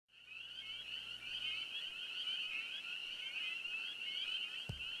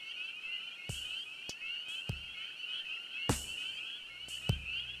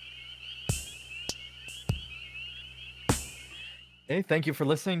Hey, thank you for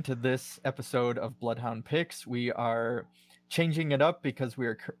listening to this episode of Bloodhound Picks. We are changing it up because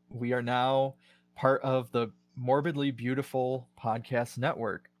we are now part of the Morbidly Beautiful podcast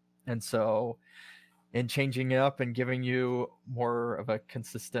network. And so in changing it up and giving you more of a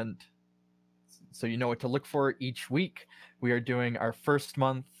consistent, so you know what to look for each week, we are doing our first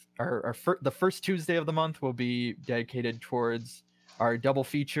month, the first Tuesday of the month will be dedicated towards our double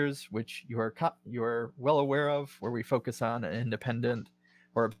features, which you are well aware of, where we focus on an independent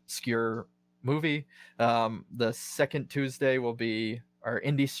or obscure movie. The second Tuesday will be our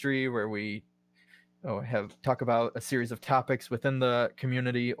industry, where we talk about a series of topics within the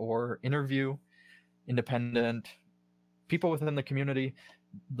community or interview independent people within the community.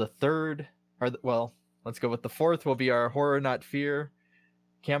 The third, let's go with the fourth, will be our Horror Not Fear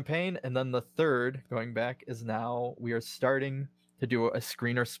campaign. And then the third, going back, is now we are starting to do a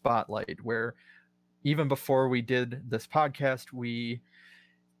screener spotlight, where even before we did this podcast, we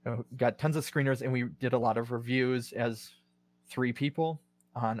got tons of screeners and we did a lot of reviews as three people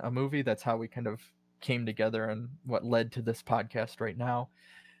on a movie. That's how we kind of came together and what led to this podcast right now.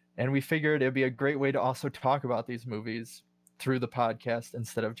 And we figured it'd be a great way to also talk about these movies through the podcast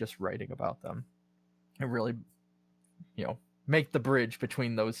instead of just writing about them, and really, make the bridge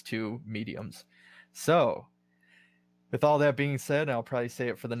between those two mediums. So with all that being said, I'll probably say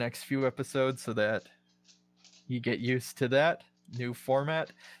it for the next few episodes so that you get used to that new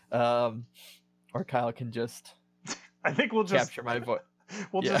format. Or Kyle can just I think we'll just capture my voice.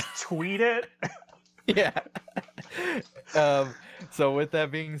 We'll just tweet it. Yeah. So with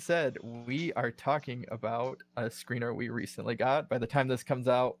that being said, we are talking about a screener we recently got. By the time this comes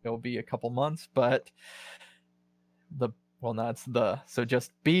out, it'll be a couple months, but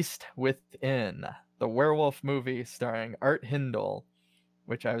just Beast Within, the werewolf movie starring Art Hindle,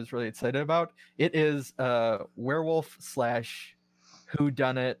 which I was really excited about. It is a werewolf /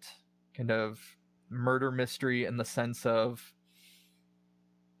 whodunit kind of murder mystery, in the sense of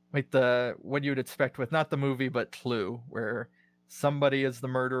like what you'd expect with not the movie but Clue, where somebody is the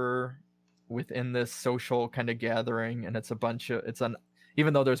murderer within this social kind of gathering, and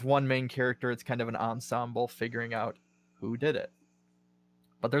even though there's one main character, it's kind of an ensemble figuring out who did it.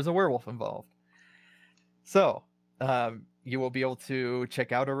 But there's a werewolf involved. So you will be able to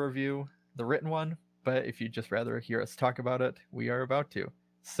check out a review, the written one, but if you'd just rather hear us talk about it, we are about to.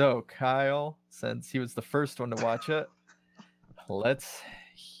 So Kyle, since he was the first one to watch it,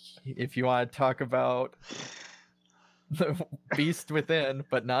 if you want to talk about the Beast Within,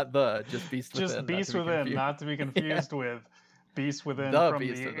 but not just Beast Within. Just Beast Within, not to be confused with Beast Within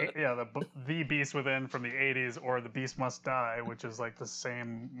the Beast Within from the 80s, or The Beast Must Die, which is like the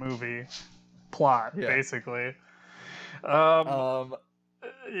same movie plot, basically. Yeah.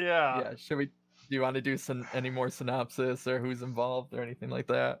 Do you want to do any more synopsis or who's involved or anything like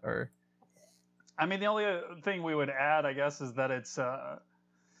that? Or I mean, the only thing we would add, I guess, is that it's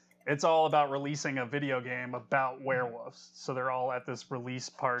all about releasing a video game about werewolves. So they're all at this release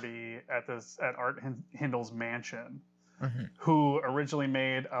party at Art Hindle's mansion, who originally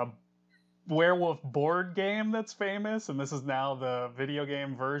made a werewolf board game that's famous, and this is now the video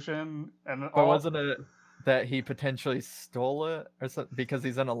game version. But wasn't it that he potentially stole it or something, because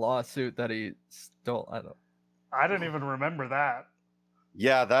he's in a lawsuit that he stole? I don't even remember that.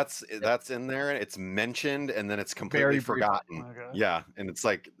 Yeah, that's in there. It's mentioned and then it's completely forgotten. Okay. Yeah, and it's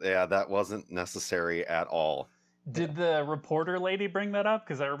like, that wasn't necessary at all. Did the reporter lady bring that up?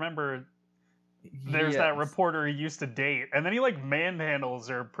 Because I remember there's that reporter he used to date, and then he like manhandles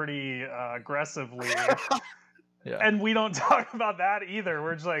her pretty aggressively. Yeah. And we don't talk about that either.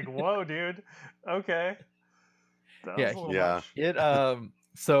 We're just like, whoa, dude. Okay. Much. The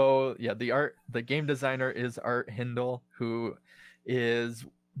game designer is Art Hindle, who is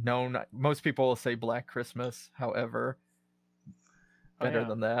known, most people will say Black Christmas, however, better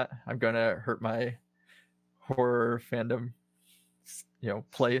than that. I'm gonna hurt my horror fandom,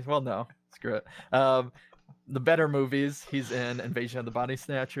 screw it. The better movies, he's in Invasion of the Body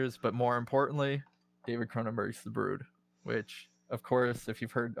Snatchers, but more importantly, David Cronenberg's The Brood, which, of course, if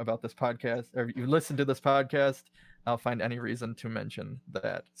you've heard about this podcast or you listen to this podcast, I'll find any reason to mention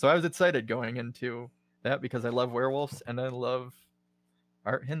that. So I was excited going into that because I love werewolves and I love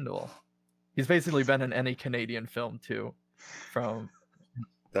Art Hindle. He's basically been in any Canadian film too.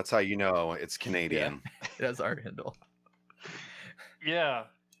 That's how you know it's Canadian. Yeah, it has Art Hindle. Yeah.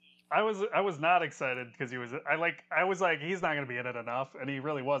 I was not excited because I was like, he's not gonna be in it enough, and he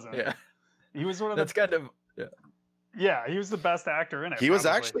really wasn't. Yeah. He was one of Yeah, he was the best actor in it. He was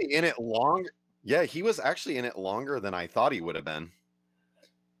actually in it long. Yeah, he was actually in it longer than I thought he would have been.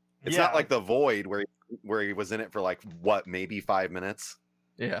 It's not like The Void where he's where he was in it for like what, maybe 5 minutes.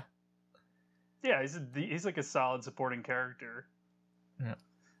 Yeah. Yeah, he's like a solid supporting character. Yeah.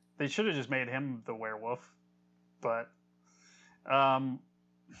 They should have just made him the werewolf, but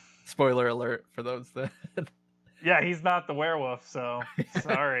spoiler alert for those that yeah, he's not the werewolf, so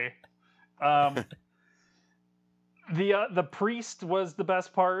sorry. The priest was the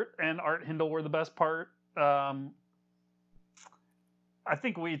best part, and Art Hindle were the best part. I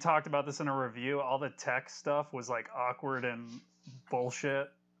think we talked about this in a review. All the tech stuff was like awkward and bullshit.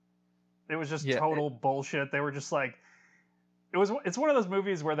 It was just total bullshit. They were just like, it's one of those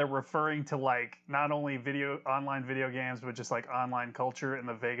movies where they're referring to like not only online video games, but just like online culture in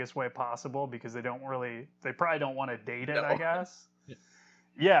the vaguest way possible, because they probably don't want to date it, I guess.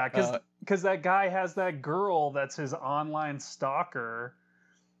 Yeah, because that guy has that girl that's his online stalker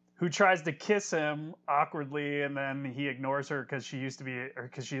who tries to kiss him awkwardly, and then he ignores her because she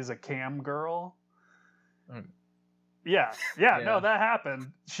is a cam girl. Yeah, no, that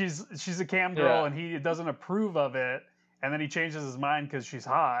happened. She's a cam girl, and he doesn't approve of it, and then he changes his mind because she's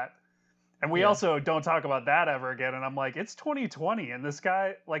hot. And we also don't talk about that ever again. And I'm like, it's 2020, and this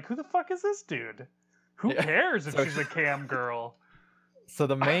guy, like, who the fuck is this dude? Who cares if she's a cam girl? So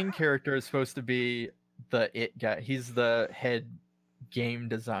the main character is supposed to be the it guy. He's the head game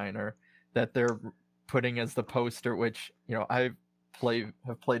designer that they're putting as the poster, which, you know, I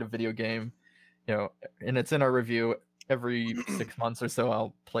have played a video game, you know, and it's in our review. Every 6 months or so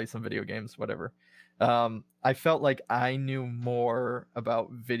I'll play some video games, whatever. I felt like I knew more about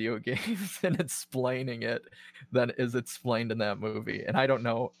video games and explaining it than is explained in that movie, and I don't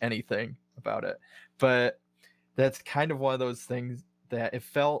know anything about it. But that's kind of one of those things that it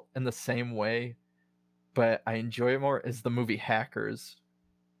felt in the same way, but I enjoy it more, as the movie Hackers.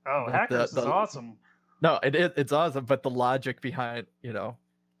 Oh, Hackers is awesome. No, it's awesome, but the logic behind, you know,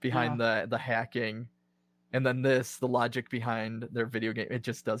 the hacking, and then the logic behind their video game, it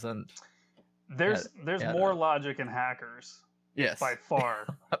just doesn't. There's more logic in Hackers. Yes, by far.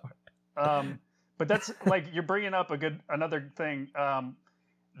 But that's like, you're bringing up another thing.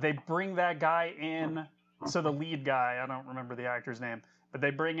 They bring that guy in. So the lead guy, I don't remember the actor's name, but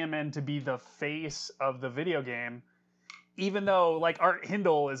they bring him in to be the face of the video game, even though like Art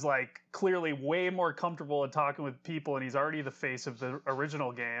Hindle is like clearly way more comfortable at talking with people, and he's already the face of the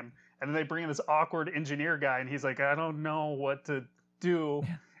original game. And then they bring in this awkward engineer guy, and he's like, I don't know what to do.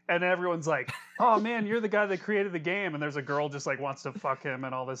 And everyone's like, oh man, you're the guy that created the game. And there's a girl just like wants to fuck him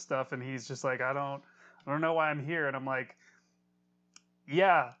and all this stuff. And he's just like, I don't know why I'm here. And I'm like,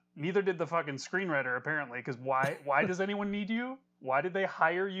 yeah, neither did the fucking screenwriter, apparently. Because why does anyone need you? Why did they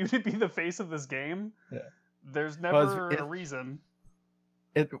hire you to be the face of this game? Yeah. There's never a reason.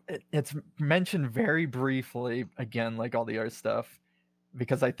 It's mentioned very briefly, again, like all the other stuff,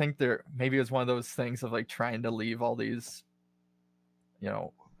 because I think maybe it was one of those things of like trying to leave all these, you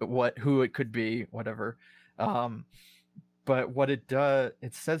know, who it could be, whatever. But what it does,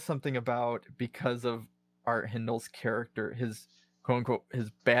 it says something about, because of Art Hindle's character, his quote unquote, his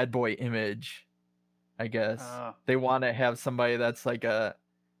bad boy image, I guess. They want to have somebody that's like a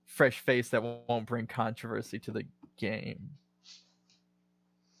fresh face that won't bring controversy to the game.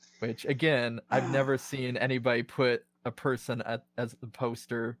 Which, again, I've never seen anybody put a person as the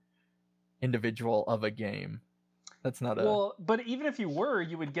poster individual of a game. That's not Well, but even if you were,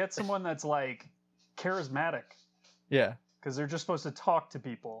 you would get someone that's like charismatic. Yeah. Because they're just supposed to talk to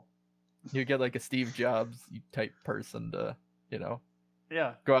people. You get like a Steve Jobs type person to, you know,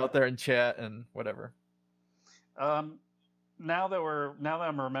 go out there and chat and whatever. Now that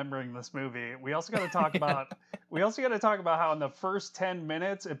I'm remembering this movie, we also got to talk about how in the first 10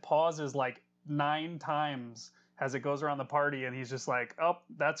 minutes it pauses like 9 times as it goes around the party, and he's just like, oh,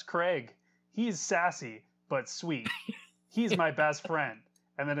 that's Craig. He's sassy but sweet. He's my best friend.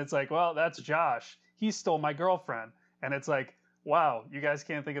 And then it's like, well, that's Josh. He stole my girlfriend. And it's like, wow, you guys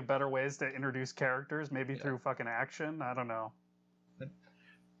can't think of better ways to introduce characters, maybe through fucking action? I don't know.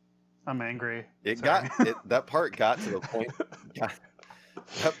 I'm angry. That part got to the point.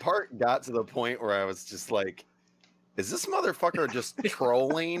 That part got to the point where I was just like, is this motherfucker just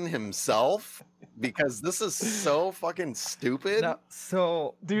trolling himself? Because this is so fucking stupid. No,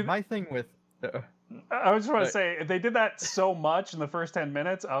 so, dude, my thing with... I just want to say, if they did that so much in the first 10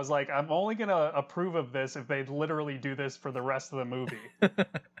 minutes, I was like, I'm only going to approve of this if they literally do this for the rest of the movie.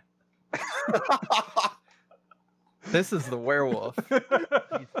 This is the werewolf.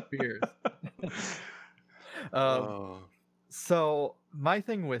 He spears. So my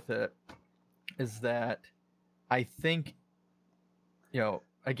thing with it is that I think, you know,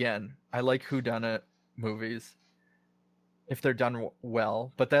 again, I like whodunit movies. if they're done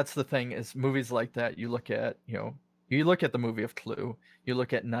well. But that's the thing, is movies like that, you look at, you look at the movie of Clue, you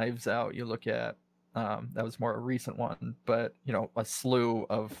look at Knives Out, you look at that was more a recent one, but a slew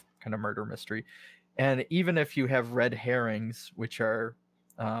of kind of murder mystery. And even if you have red herrings, which are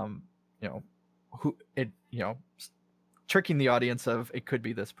who it tricking the audience of it could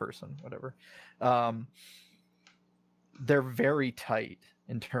be this person, whatever, they're very tight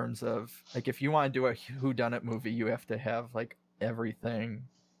in terms of, like, if you want to do a whodunit movie, you have to have like everything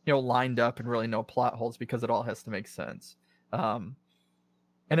lined up and really no plot holes, because it all has to make sense, and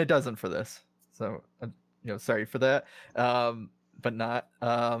it doesn't for this. So sorry for that, but not.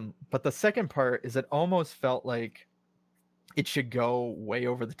 But the second part is, it almost felt like it should go way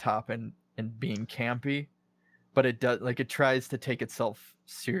over the top and being campy, but it does, like, it tries to take itself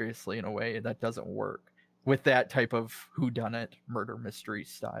seriously in a way that doesn't work with that type of whodunit murder mystery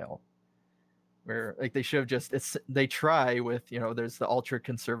style, where like they should have just, they try with, there's the ultra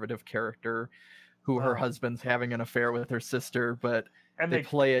conservative character who her husband's having an affair with her sister, but and they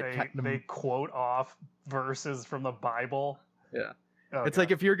play it they quote off verses from the Bible. Yeah. It's like,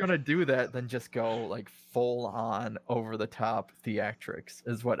 if you're gonna do that, then just go like full on over the top theatrics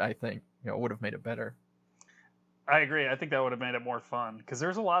is what I think would have made it better. I agree. I think that would have made it more fun, because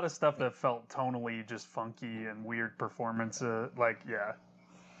there's a lot of stuff that felt tonally just funky and weird performance. Yeah,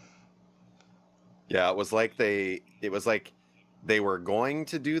 it was like they were going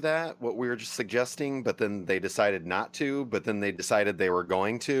to do that, what we were just suggesting, but then they decided not to, but then they decided they were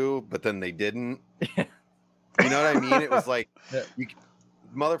going to, but then they didn't. You know what I mean? It was like,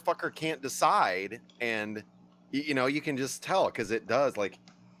 motherfucker can't decide, and you can just tell, because it does, like,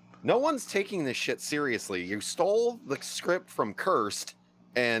 no one's taking this shit seriously. You stole the script from Cursed,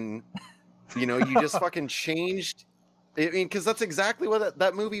 and you just fucking changed. I mean, because that's exactly what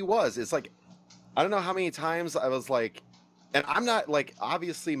that movie was. It's like, I don't know how many times I was like, and I'm not like,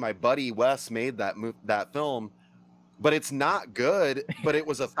 obviously my buddy Wes made that film, but it's not good. But it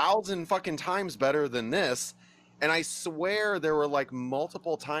was 1,000 fucking times better than this. And I swear there were like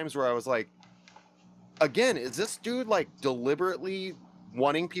multiple times where I was like, again, is this dude like deliberately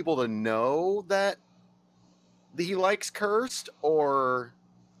wanting people to know that he likes Cursed, or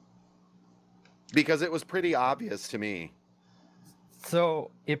because it was pretty obvious to me? So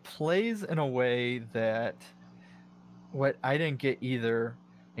it plays in a way that what I didn't get either,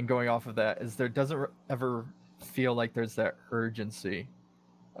 and going off of that, is there doesn't ever feel like there's that urgency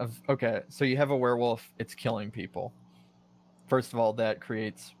of, okay, so you have a werewolf, it's killing people. First of all, that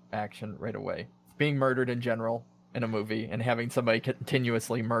creates action right away. Being murdered in general in a movie and having somebody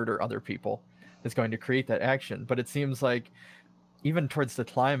continuously murder other people is going to create that action. But it seems like even towards the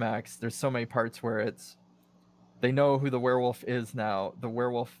climax, there's so many parts where it's, they know who the werewolf is now. The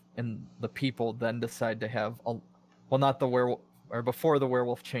werewolf and the people then decide to have not the werewolf, or before the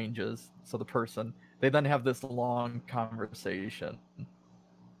werewolf changes, so the person, they then have this long conversation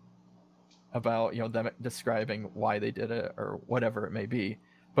about them describing why they did it or whatever it may be.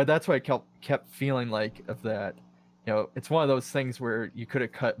 But that's what I kept feeling like, of that, it's one of those things where you could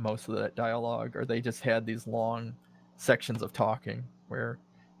have cut most of that dialogue, or they just had these long sections of talking where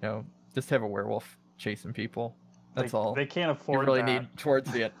just have a werewolf chasing people. That's all. They can't afford you really that. Need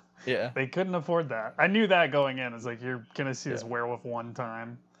towards the end. Yeah. They couldn't afford that. I knew that going in. It's like, you're gonna see this werewolf one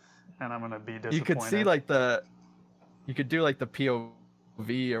time and I'm gonna be disappointed. You could see like you could do like the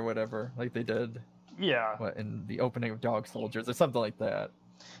POV or whatever, like they did in the opening of Dog Soldiers or something like that.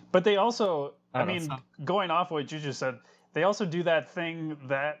 But they also, going off what you just said, they also do that thing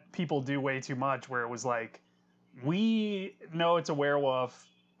that people do way too much, where it was like, we know it's a werewolf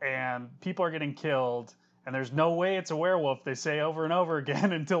and people are getting killed and there's no way it's a werewolf, they say over and over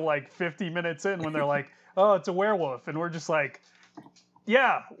again, until like 50 minutes in, when they're like, oh, it's a werewolf. And we're just like,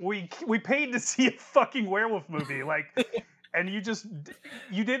 yeah, we paid to see a fucking werewolf movie. Like, and you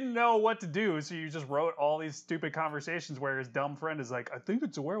didn't know what to do, so you just wrote all these stupid conversations where his dumb friend is like, I think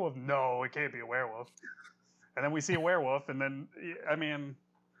it's a werewolf. No, it can't be a werewolf. And then we see a werewolf, and then,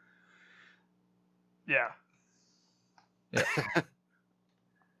 yeah.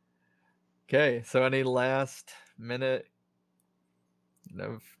 Okay, so any last minute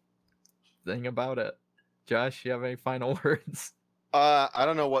of thing about it? Josh, you have any final words? I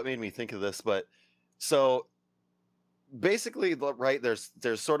don't know what made me think of this, but so basically, right, there's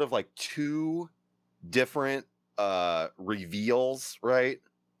sort of like two different reveals, right?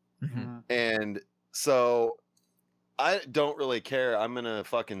 Mm-hmm. And so I don't really care. I'm gonna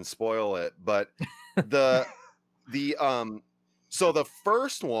fucking spoil it, but so the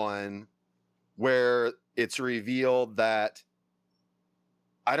first one, where it's revealed that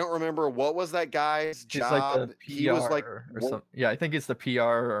I don't remember what was that guy's He's like job. the PR He was like, or something. Yeah, I think it's the PR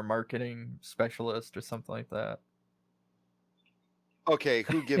or marketing specialist or something like that. okay,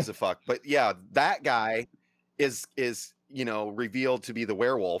 who gives a fuck? But yeah, that guy is revealed to be the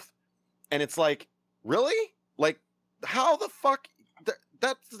werewolf, and it's like, really? Like, how the fuck?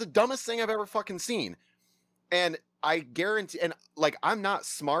 That's the dumbest thing I've ever fucking seen. And I guarantee, and like, I'm not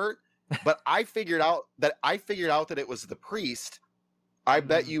smart, but I figured out that it was the priest. I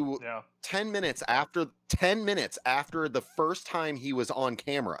bet you Yeah. 10 minutes after the first time he was on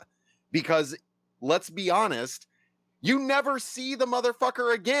camera, because let's be honest, you never see the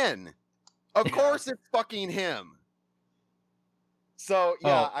motherfucker again. Of course it's fucking him. So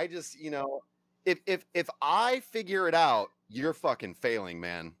yeah, I just, if I figure it out, you're fucking failing,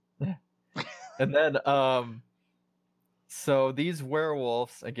 man. And then so these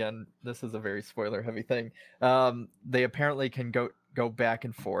werewolves, again, this is a very spoiler heavy thing. They apparently can go back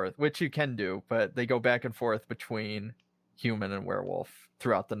and forth, which you can do, but they go back and forth between human and werewolf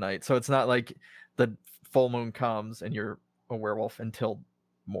throughout the night. So it's not like the full moon comes and you're a werewolf until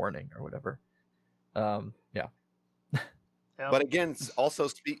morning or whatever. Yeah. But again, also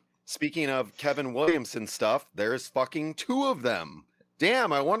speaking of Kevin Williamson stuff, there's fucking 2 of them.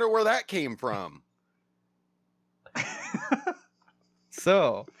 Damn, I wonder where that came from.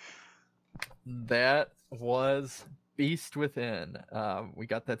 So that was Beast Within. We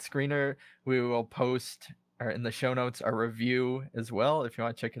got that screener. We will post in the show notes our review as well if you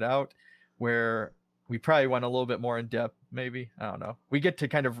want to check it out, where we probably went a little bit more in depth, maybe. I don't know. We get to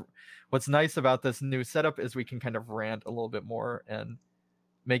kind of, what's nice about this new setup is we can kind of rant a little bit more and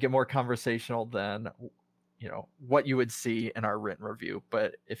make it more conversational than what you would see in our written review.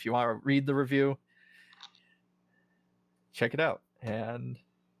 But if you want to read the review, check it out. And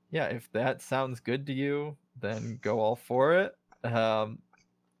yeah, if that sounds good to you, then go all for it. Yeah,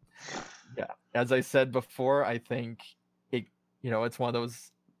 as I said before, I think it's one of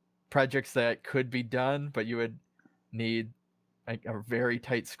those projects that could be done, but you would need like a very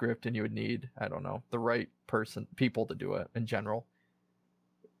tight script, and you would need, I don't know, the right people to do it in general.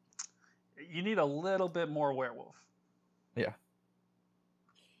 You need a little bit more werewolf. Yeah.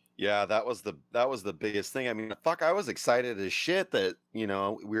 Yeah, that was the biggest thing. I mean, fuck, I was excited as shit that,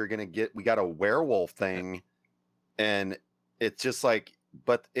 we got a werewolf thing, and it's just like,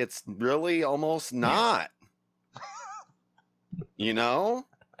 but it's really almost not.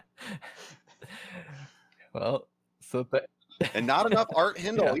 Well, so and not enough Art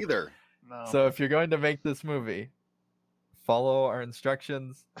Hindle either. No. So if you're going to make this movie, follow our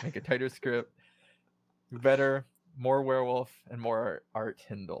instructions, make a tighter script, better, more werewolf, and more Art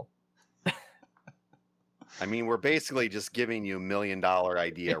Hindle. I mean, we're basically just giving you $1 million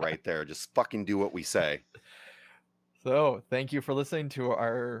idea right there. Just fucking do what we say. So thank you for listening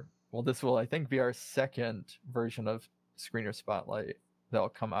to this will, I think, be our second version of Screener Spotlight that'll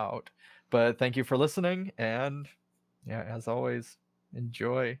come out. But thank you for listening, and yeah, as always,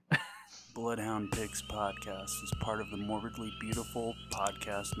 enjoy. Bloodhound Pigs Podcast is part of the Morbidly Beautiful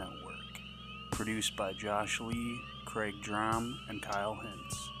Podcast Network. Produced by Josh Lee, Craig Drum, and Kyle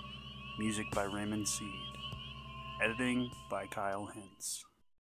Hintz. Music by Raymond Seed. Editing by Kyle Hintz.